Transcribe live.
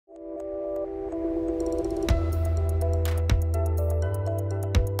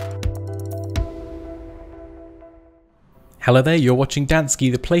Hello there, you're watching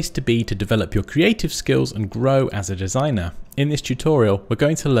Dansky, the place to be to develop your creative skills and grow as a designer. In this tutorial, we're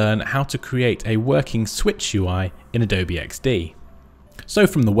going to learn how to create a working Switch UI in Adobe XD. So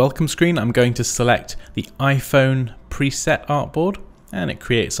from the welcome screen, I'm going to select the iPhone preset artboard, and it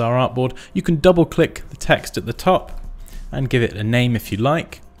creates our artboard. You can double click the text at the top and give it a name if you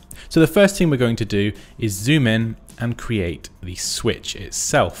like. So the first thing we're going to do is zoom in and create the switch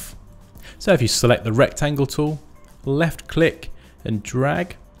itself. So if you select the rectangle tool, left click and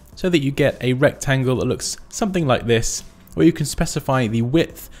drag so that you get a rectangle that looks something like this, where you can specify the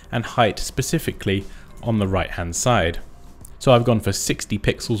width and height specifically on the right hand side. So I've gone for 60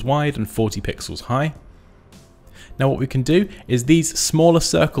 pixels wide and 40 pixels high. Now what we can do is these smaller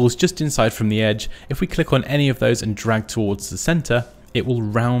circles just inside from the edge, if we click on any of those and drag towards the center, it will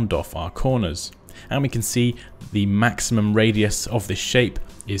round off our corners. And we can see the maximum radius of this shape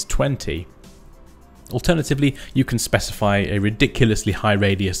is 20. Alternatively, you can specify a ridiculously high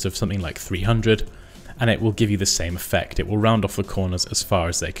radius of something like 300, and it will give you the same effect. It will round off the corners as far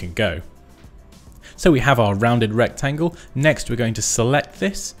as they can go. So we have our rounded rectangle. Next, we're going to select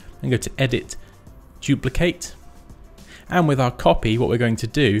this and go to Edit, Duplicate. And with our copy, what we're going to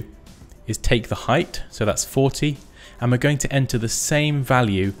do is take the height, so that's 40, and we're going to enter the same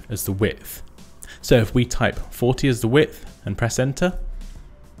value as the width. So if we type 40 as the width and press enter,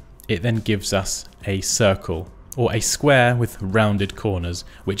 it then gives us a circle or a square with rounded corners,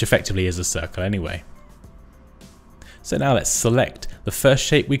 which effectively is a circle anyway. So now let's select the first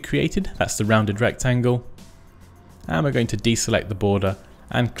shape we created, that's the rounded rectangle, and we're going to deselect the border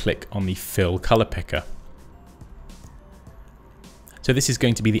and click on the fill color picker. So this is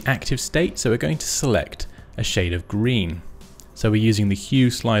going to be the active state, so we're going to select a shade of green. So we're using the hue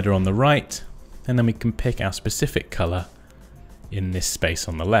slider on the right, and then we can pick our specific color in this space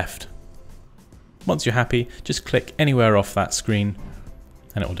on the left. Once you're happy, just click anywhere off that screen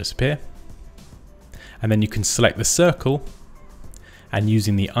and it will disappear. And then you can select the circle, and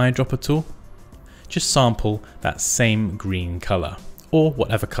using the eyedropper tool, just sample that same green color or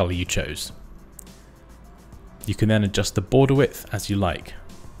whatever color you chose. You can then adjust the border width as you like.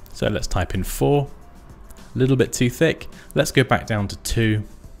 So let's type in 4, a little bit too thick. Let's go back down to 2.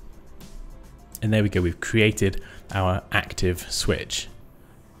 And there we go, we've created our active switch.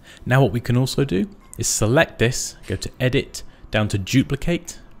 Now what we can also do is select this, go to Edit, down to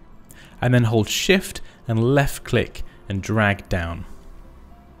Duplicate, and then hold Shift and left click and drag down.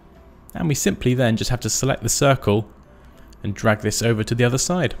 And we simply then just have to select the circle and drag this over to the other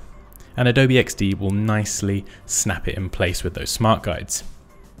side. And Adobe XD will nicely snap it in place with those smart guides.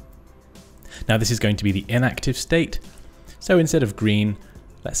 Now this is going to be the inactive state. So instead of green,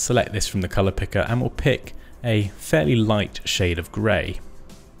 let's select this from the color picker and we'll pick a fairly light shade of grey.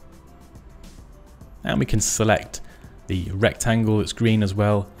 And we can select the rectangle that's green as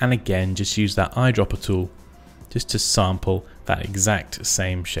well, and again just use that eyedropper tool just to sample that exact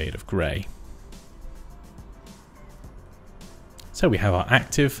same shade of grey. So we have our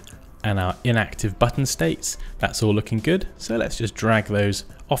active and our inactive button states. That's all looking good, so let's just drag those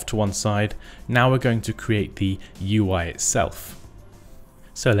off to one side. Now we're going to create the UI itself.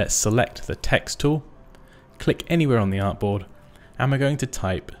 So let's select the text tool, click anywhere on the artboard, and we're going to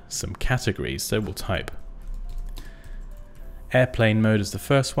type some categories. So we'll type airplane mode as the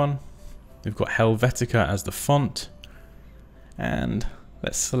first one. We've got Helvetica as the font, and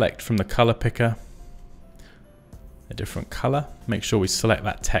let's select from the color picker a different color. Make sure we select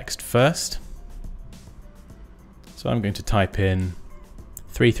that text first. So I'm going to type in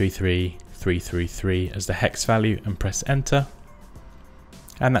 333333 as the hex value and press enter.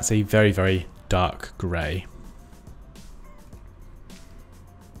 And that's a very, very dark grey.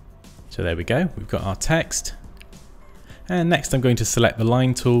 So there we go, we've got our text. And next I'm going to select the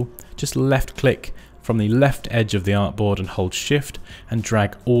line tool, just left click from the left edge of the artboard and hold shift and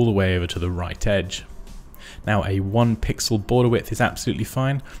drag all the way over to the right edge. Now a 1 pixel border width is absolutely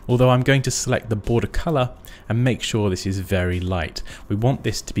fine, although I'm going to select the border color and make sure this is very light. We want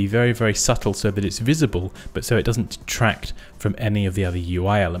this to be very, very subtle so that it's visible, but so it doesn't detract from any of the other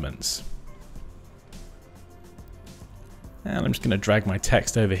UI elements. And I'm just going to drag my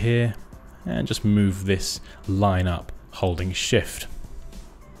text over here and just move this line up holding shift.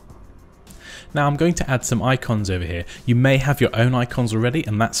 Now I'm going to add some icons over here. You may have your own icons already,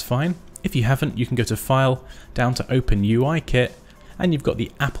 and that's fine. If you haven't, you can go to File, down to Open UI Kit, and you've got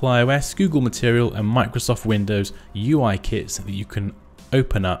the Apple iOS, Google Material and Microsoft Windows UI kits that you can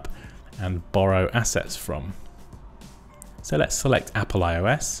open up and borrow assets from. So let's select Apple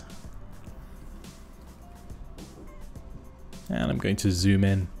iOS. And I'm going to zoom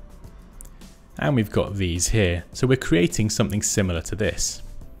in And we've got these here. So we're creating something similar to this.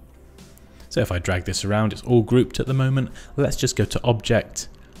 So if I drag this around, it's all grouped at the moment. Let's just go to Object,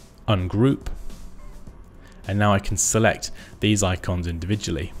 Ungroup. And now I can select these icons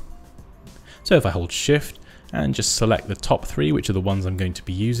individually. So if I hold Shift and just select the top three, which are the ones I'm going to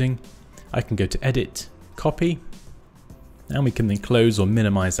be using, I can go to Edit, Copy, and we can then close or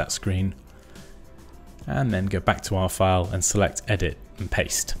minimize that screen, and then go back to our file and select Edit and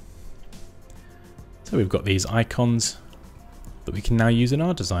Paste. So we've got these icons that we can now use in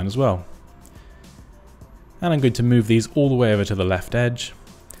our design as well. And I'm going to move these all the way over to the left edge,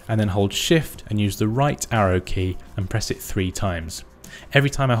 and then hold Shift and use the right arrow key and press it 3 times. Every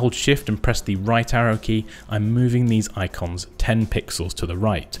time I hold Shift and press the right arrow key, I'm moving these icons 10 pixels to the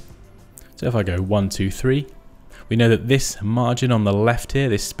right. So if I go 1, 2, 3, we know that this margin on the left here,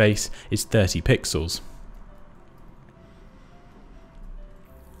 this space, is 30 pixels.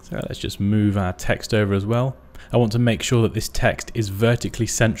 So let's just move our text over as well. I want to make sure that this text is vertically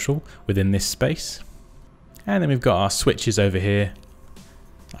central within this space. And then we've got our switches over here.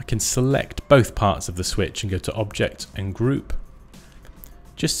 I can select both parts of the switch and go to Object and Group,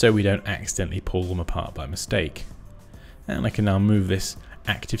 just so we don't accidentally pull them apart by mistake. And I can now move this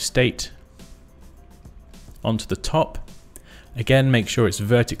active state onto the top. Again, make sure it's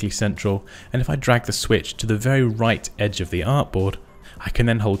vertically central, and if I drag the switch to the very right edge of the artboard, I can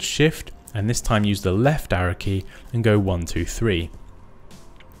then hold Shift and this time use the left arrow key and go 1, 2, 3.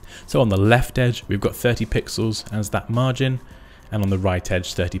 So on the left edge we've got 30 pixels as that margin, and on the right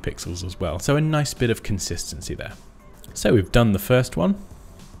edge 30 pixels as well. So a nice bit of consistency there. So we've done the first one.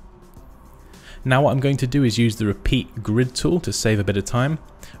 Now what I'm going to do is use the Repeat Grid tool to save a bit of time.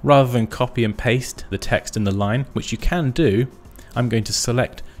 Rather than copy and paste the text and the line, which you can do, I'm going to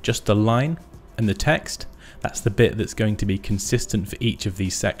select just the line and the text. That's the bit that's going to be consistent for each of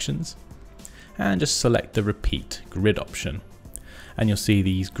these sections. And just select the Repeat Grid option. And you'll see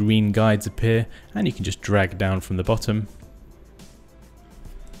these green guides appear, and you can just drag down from the bottom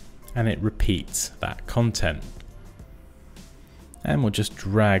and it repeats that content. And we'll just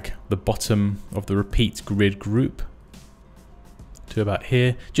drag the bottom of the Repeat Grid group to about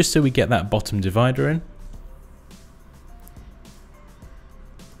here, just so we get that bottom divider in.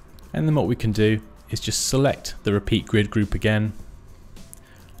 And then what we can do is just select the Repeat Grid group again,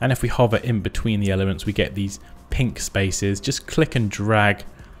 and if we hover in between the elements we get these pink spaces. Just click and drag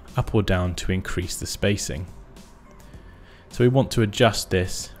up or down to increase the spacing. So we want to adjust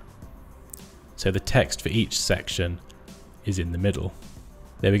this so the text for each section is in the middle.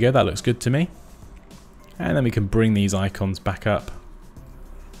 There we go, that looks good to me. And then we can bring these icons back up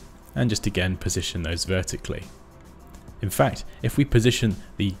and just again position those vertically. In fact, if we position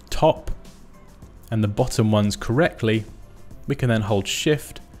the top and the bottom ones correctly, we can then hold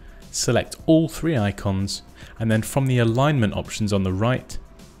Shift, select all 3 icons, and then from the alignment options on the right,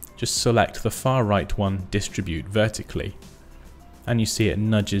 just select the far right one, Distribute Vertically. And you see it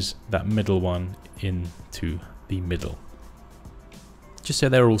nudges that middle one into the middle, just so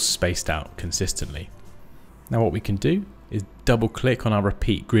they're all spaced out consistently. Now what we can do is double click on our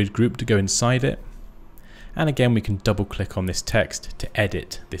Repeat Grid group to go inside it, and again we can double click on this text to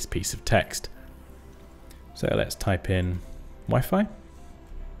edit this piece of text. So let's type in Wi-Fi.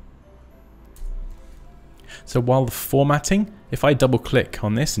 So while the formatting, if I double click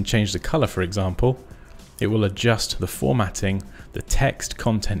on this and change the color for example, it will adjust the formatting. The text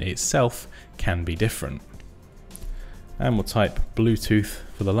content itself can be different. And we'll type Bluetooth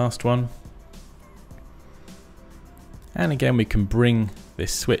for the last one. And again we can bring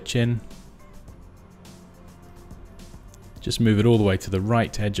this switch in. Just move it all the way to the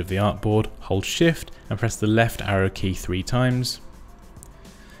right edge of the artboard, hold Shift and press the left arrow key 3 times.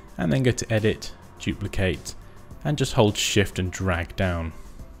 And then go to Edit, Duplicate, and just hold Shift and drag down.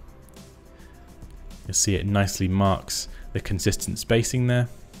 You'll see it nicely marks the consistent spacing there.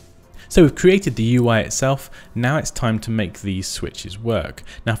 So we've created the UI itself, now it's time to make these switches work.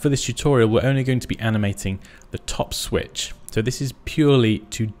 Now for this tutorial we're only going to be animating the top switch. So this is purely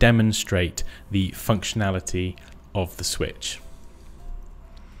to demonstrate the functionality of the switch.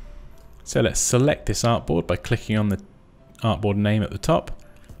 So let's select this artboard by clicking on the artboard name at the top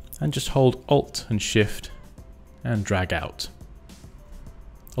and just hold Alt and Shift and drag out.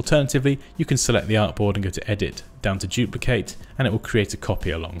 Alternatively, you can select the artboard and go to Edit, down to Duplicate, and it will create a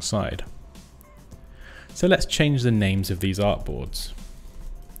copy alongside. So let's change the names of these artboards.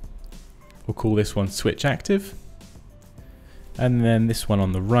 We'll call this one Switch Active, and then this one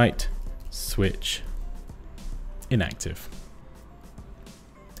on the right, Switch Inactive.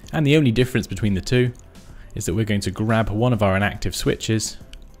 And the only difference between the two is that we're going to grab one of our inactive switches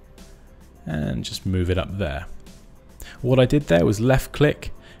and just move it up there. What I did there was left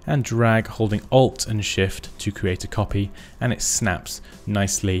click and drag holding Alt and Shift to create a copy, and it snaps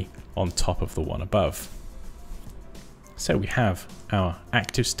nicely on top of the one above. So we have our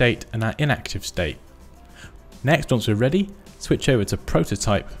active state and our inactive state. Next, once we're ready, switch over to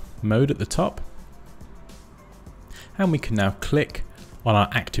prototype mode at the top, and we can now click on our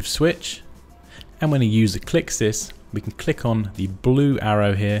active switch, and when a user clicks this, we can click on the blue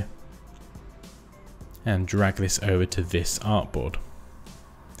arrow here and drag this over to this artboard.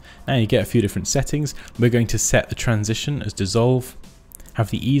 Now you get a few different settings. We're going to set the transition as dissolve, have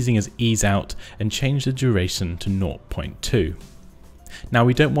the easing as ease out, and change the duration to 0.2. Now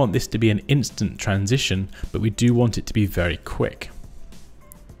we don't want this to be an instant transition, but we do want it to be very quick.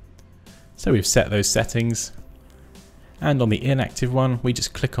 So we've set those settings, and on the inactive one we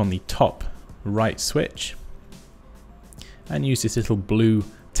just click on the top right switch and use this little blue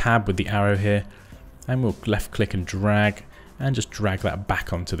tab with the arrow here, and we'll left click and drag and just drag that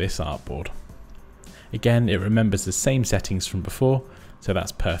back onto this artboard. Again, it remembers the same settings from before, so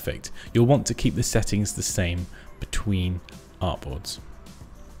that's perfect. You'll want to keep the settings the same between artboards.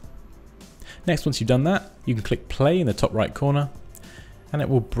 Next, once you've done that, you can click play in the top right corner and it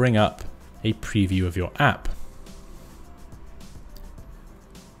will bring up a preview of your app.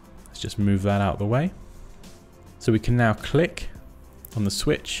 Let's just move that out of the way. So we can now click on the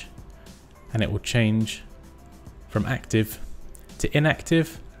switch and it will change from active to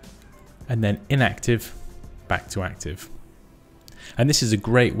inactive, and then inactive back to active. And this is a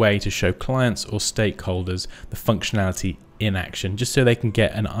great way to show clients or stakeholders the functionality in action, just so they can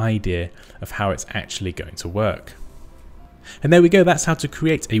get an idea of how it's actually going to work. And there we go, that's how to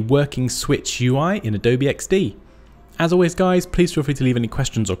create a working Switch UI in Adobe XD. As always guys, please feel free to leave any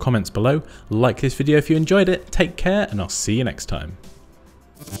questions or comments below. Like this video if you enjoyed it, take care, and I'll see you next time.